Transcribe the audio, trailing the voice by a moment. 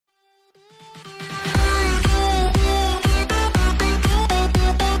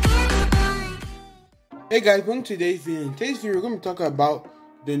Hey guys, welcome to today's video. In today's video, we're going to be talking about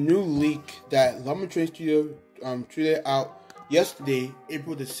the new leak that LLNewsCenter Studio tweeted out yesterday,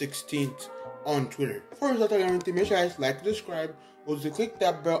 April the 16th, on Twitter. Before we start talking about anything, make sure you guys like, subscribe, or to click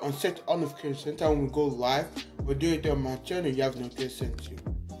that bell and set all notifications sent out when we go live or do it on my channel. You have notifications sent to you.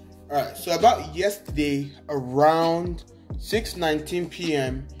 Alright, so about yesterday, around 6:19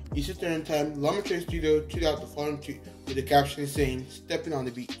 p.m. Eastern Standard Time, LLNewsCenter Studio tweeted out the following tweet with the caption saying, "Stepping on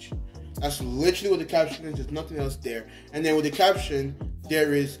the beach." That's literally what the caption is. There's nothing else there. And then with the caption,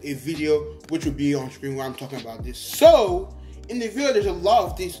 there is a video which will be on screen where I'm talking about this. So, in the video, there's a lot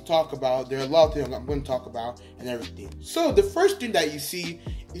of things to talk about. There are a lot of things I'm going to talk about and everything. So, the first thing that you see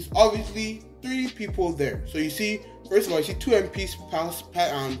is obviously 3 people there. So, you see, first of all, you see 2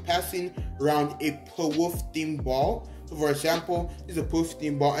 MPs passing around a Wolf themed ball. So for example, this is a Wolf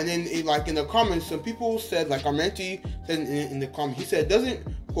themed ball. And then, like in the comments, some people said, like Armenti said in the comment, he said, doesn't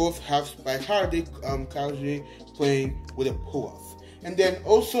Wolf have spikes? How are they casually playing with a Wolf? And then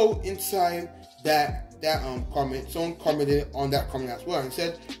also inside that comment, someone commented on that comment as well and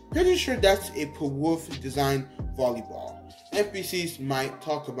said, pretty sure that's a Wolf design volleyball. NPCs might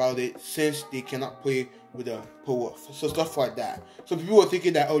talk about it since they cannot play with a Wolf. So stuff like that. So people were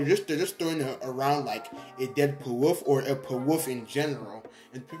thinking that, oh, they're just throwing it around like a dead Wolf or a Wolf in general.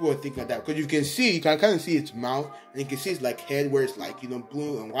 And people were thinking like that. Because you can kind of see its mouth, and you can see its like head where it's like,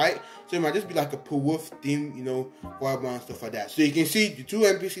 blue and white. So it might just be like a Wolf theme, volleyball and stuff like that. So you can see the 2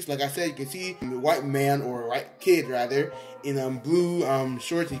 NPCs, like I said, you can see the white man or white kid rather in blue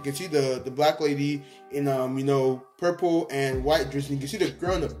shorts. You can see the black lady in purple and white dress. And you can see the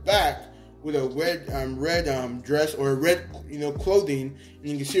girl in the back with a red dress or red clothing, and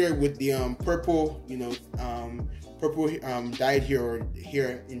you can see her with the purple purple dyed here or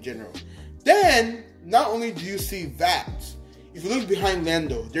hair in general. Then not only do you see that, if you look behind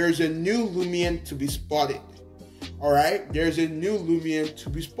Lando, there is a new Loomian to be spotted. Alright, there's a new Loomian to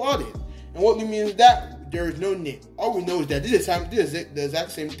be spotted. And what Loomian is that? There is no name. All we know is that this is the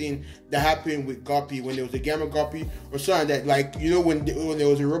exact same thing that happened with Guppy when there was a Gamma Guppy or something that, like, when there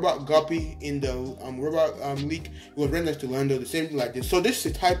was a robot Guppy in the robot leak, it was right next to Lando, the same thing like this. So this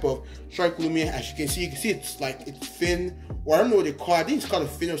is a type of shark Loomian. As you can see it's like its fin, or I don't know what they call it. I think it's called a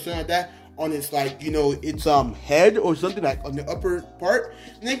fin or something like that on its its head or something like on the upper part.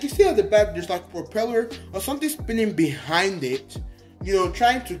 And then you can see at the back there's like a propeller or something spinning behind it.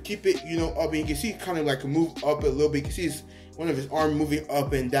 Trying to keep it, up, and you can see it kind of like move up a little bit. You can see one of his arm moving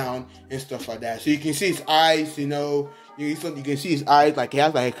up and down and stuff like that. So you can see his eyes, you can see his eyes, like he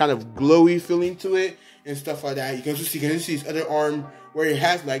has like a kind of glowy feeling to it and stuff like that. You can see his other arm where it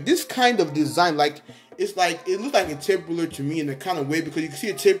has like this kind of design, like it's like, it looks like a tape ruler to me in a kind of way, because you can see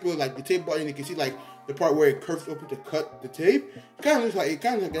a tape ruler, like the tape button, you can see like the part where it curves open to cut the tape. It kind of looks like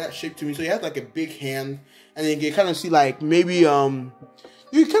that shape to me. So he has like a big hand, and then you can kind of see like maybe you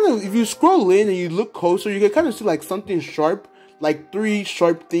kind of, if you scroll in and you look closer, you can kind of see like something sharp, like 3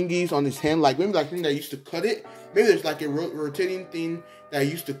 sharp thingies on his hand, like maybe like thing that used to cut it. Maybe there's like a rotating thing that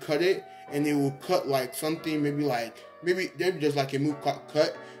used to cut it, and it will cut like something, maybe there's like a move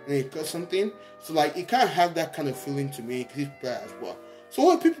cut and it cut something. So like it kind of has that kind of feeling to me, because he's bad as well. So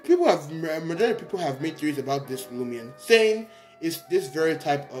what majority of people have made theories about this Loomian, saying it's this very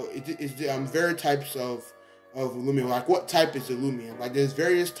type of, very types of Loomian. Like, what type is a Loomian? Like, there's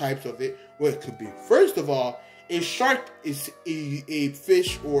various types of it, what it could be. First of all, a shark is a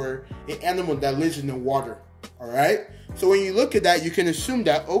fish or an animal that lives in the water. Alright? So when you look at that, you can assume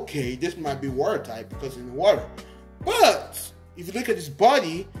that, okay, this might be water type because it's in the water. But if you look at this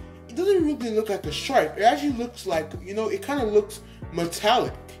body, it doesn't really look like a shark. It actually looks like, it kind of looks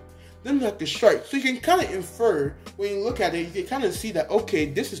metallic. Then like a shark. So you can kind of infer, when you look at it, you can kind of see that, okay,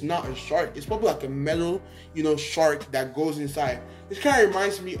 this is not a shark. It's probably like a metal, shark that goes inside. This kind of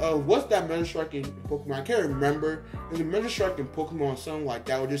reminds me of, what's that metal shark in Pokemon? I can't remember. There's a metal shark in Pokemon or something like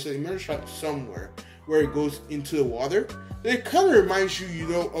that, or there's a metal shark somewhere where it goes into the water. So it kind of reminds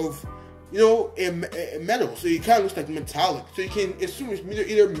you, of a metal. So it kind of looks like metallic. So you can assume it's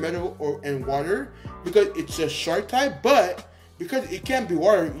either metal and water, because it's a shark type. But because it can't be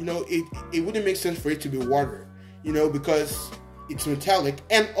water, it wouldn't make sense for it to be water, because it's metallic.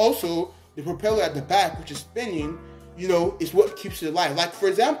 And also the propeller at the back, which is spinning, is what keeps it alive. Like, for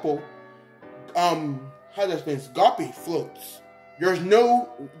example, how does that explain? Guppy floats. There's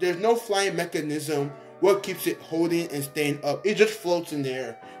no flying mechanism. What keeps it holding and staying up? It just floats in the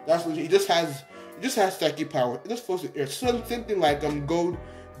air. That's what it just has. It just has psychic power. It just floats in the air. Something like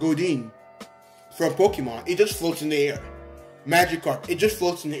Godin from Pokemon. It just floats in the air. Magikarp, it just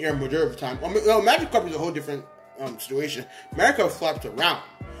floats in the air majority of the time. Magikarp is a whole different situation. Magikarp flaps around.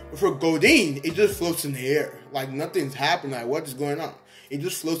 For Godine, it just floats in the air. Like nothing's happening. Like what is going on? It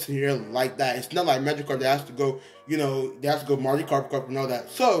just floats in the air like that. It's not like Magikarp that has to go, they have to go Magikarp and all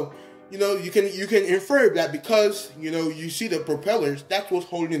that. So, you can infer that because, you see the propellers, that's what's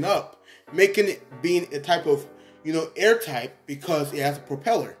holding it up, making it being a type of, air type because it has a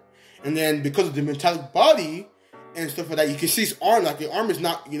propeller. And then because of the metallic body and stuff like that, you can see its arm, like the arm is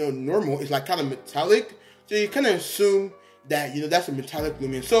not, normal. It's like kind of metallic. So you kind of assume that, that's a metallic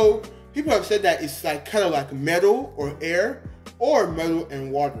Loomian. So people have said that it's like kind of like metal or air or metal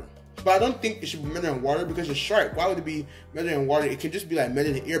and water. But I don't think it should be metal and water because it's shark. Why would it be metal and water? It can just be like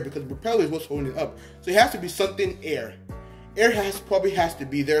metal and air because the propeller is what's holding it up. So it has to be something air. Air probably has to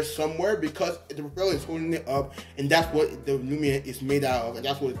be there somewhere because the propeller is holding it up, and that's what the Loomian is made out of, and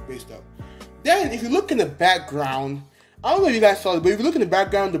that's what it's based on. Then if you look in the background, I don't know if you guys saw it, but if you look in the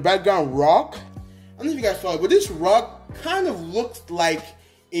background rock, I don't know if you guys saw it, but this rock kind of looks like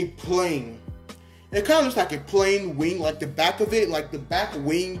a plane. It kind of looks like a plane wing, like the back of it, like the back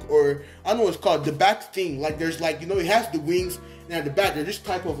wing, or I don't know what it's called, the back thing. Like there's like, it has the wings, and at the back there's this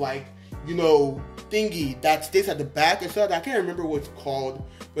type of like, thingy that stays at the back and stuff. I can't remember what it's called,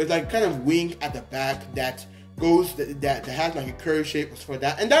 but it's like kind of wing at the back that goes, that has like a curved shape and stuff like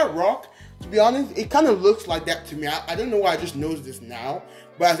that. And that rock, to be honest, it kind of looks like that to me. I don't know why I just noticed this now,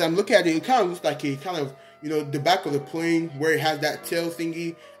 but as I'm looking at it, it kind of looks like a kind of, the back of the plane where it has that tail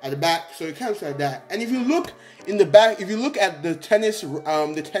thingy at the back. So it kind of looks like that. And if you look in the back, if you look at the tennis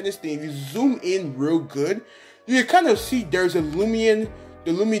thing, if you zoom in real good, you can kind of see there's a Loomian,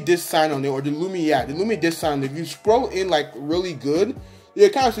 the Lumi disc sign on it, or the Lumi disc sign. If you scroll in like really good, you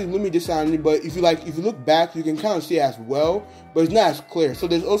can kind of see Lumi disc sign on it. But if you look back, you can kind of see it as well, but it's not as clear. So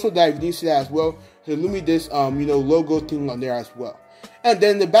there's also that, if you didn't see that as well, the Lumi disc logo thing on there as well. And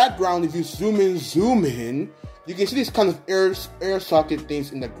then in the background, if you zoom in, you can see these kind of air socket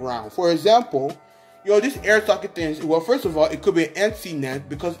things in the ground. For example, this air socket things. Well, first of all, it could be an NC net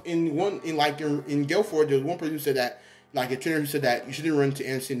because in Guildford, there was one person who said that, like a trainer who said that you shouldn't run to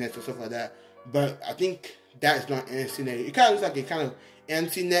NC nets or stuff like that. But I think that is not NC net. It kind of looks like a kind of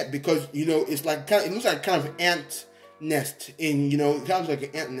NC net because it's like it looks like kind of ant nest in it sounds like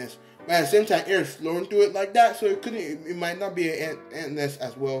an ant nest. But at the same time, air is flowing through it like that, so it might not be an ant nest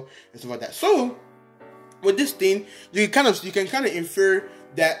as well and stuff like that. So with this thing, you can kind of infer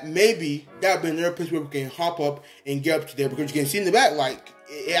that maybe that would be another place where we can hop up and get up to there, because you can see in the back, like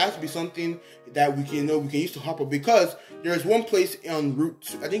it has to be something that we can use to hop up, because there's one place on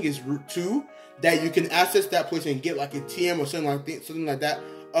Route, I think it's Route 2, that you can access that place and get like a TM or something like that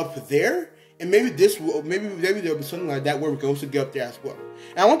up there. And maybe there'll be something like that where we can also get up there as well.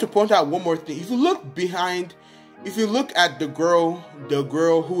 And I want to point out one more thing. If you look at the girl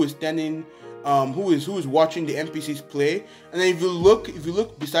who is standing, who is watching the NPCs play, and then if you look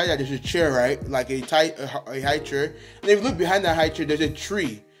beside that, there's a chair, right? Like a high chair. And then if you look behind that high chair, there's a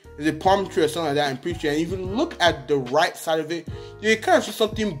tree. There's a palm tree or something like that in Preacher. And if you look at the right side of it, you can kind of see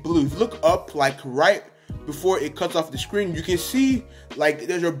something blue. If you look up, like right before it cuts off the screen, you can see like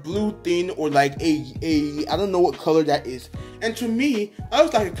there's a blue thing, or like a I don't know what color that is. And to me, that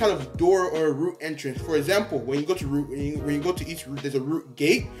looks like a kind of door or a route entrance. For example, when you go to route, when you go to each route, there's a route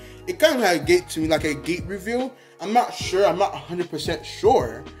gate. It kind of like a gate to me, like a gate reveal. I'm not 100%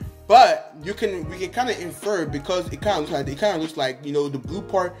 sure, but we can kind of infer, because it kind of looks like the blue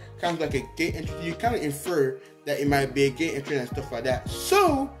part kind of like a gate entrance. You kind of infer that it might be a gate entrance and stuff like that.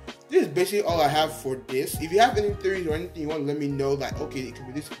 So this is basically all I have for this. If you have any theories or anything you want to let me know, like, okay, it could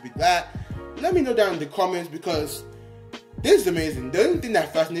be this, it could be that, let me know down in the comments, because this is amazing. The only thing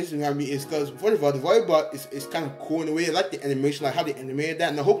that fascinates me about me is because, first of all, the volleyball is kind of cool in a way. I like the animation, like how they animated that,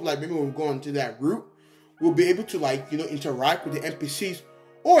 and I hope like maybe when we go into that route, we'll be able to like interact with the NPCs,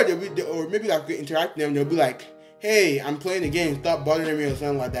 or maybe like we interact with them, they'll be like, hey, I'm playing the game, stop bothering me, or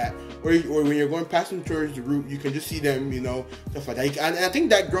something like that. Or when you're going past them towards the route, you can just see them, stuff like that. And I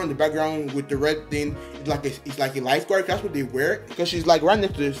think that girl in the background with the red thing is like a lifeguard. That's what they wear, because she's like right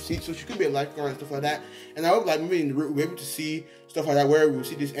next to the seat, so she could be a lifeguard and stuff like that. And I hope like maybe in the route we'll be able to see stuff like that, where we'll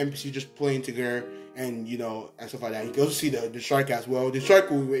see this NPC just playing together, and and stuff like that. You can also see the shark as well. The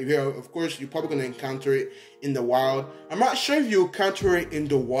shark will, of course, you're probably gonna encounter it in the wild. I'm not sure if you'll encounter it in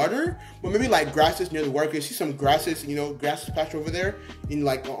the water, but maybe like grasses near the water. You can see some grasses, grasses patch over there in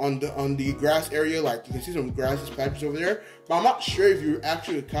like on the grass area. Like you can see some grasses patches over there. But I'm not sure if you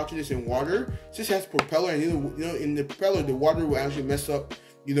actually encounter this in water. Since it has propeller, and in the propeller, the water will actually mess up.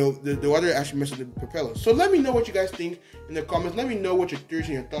 The water actually messes with the propeller. So let me know what you guys think in the comments. Let me know what your theories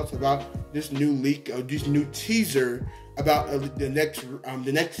and your thoughts about this new leak, or this new teaser about the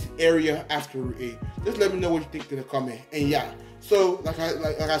next area after Route 8. Just let me know what you think in the comment. And yeah, so like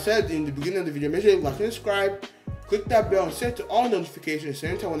I said in the beginning of the video, make sure you like and subscribe, click that bell and set to all notifications. So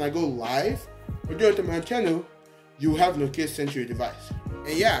anytime when I go live or do it on my channel, you have notifications sent to your device.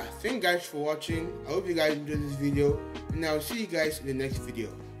 And yeah, thank you guys for watching. I hope you guys enjoyed this video, and I'll see you guys in the next video.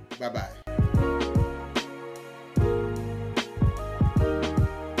 Bye bye.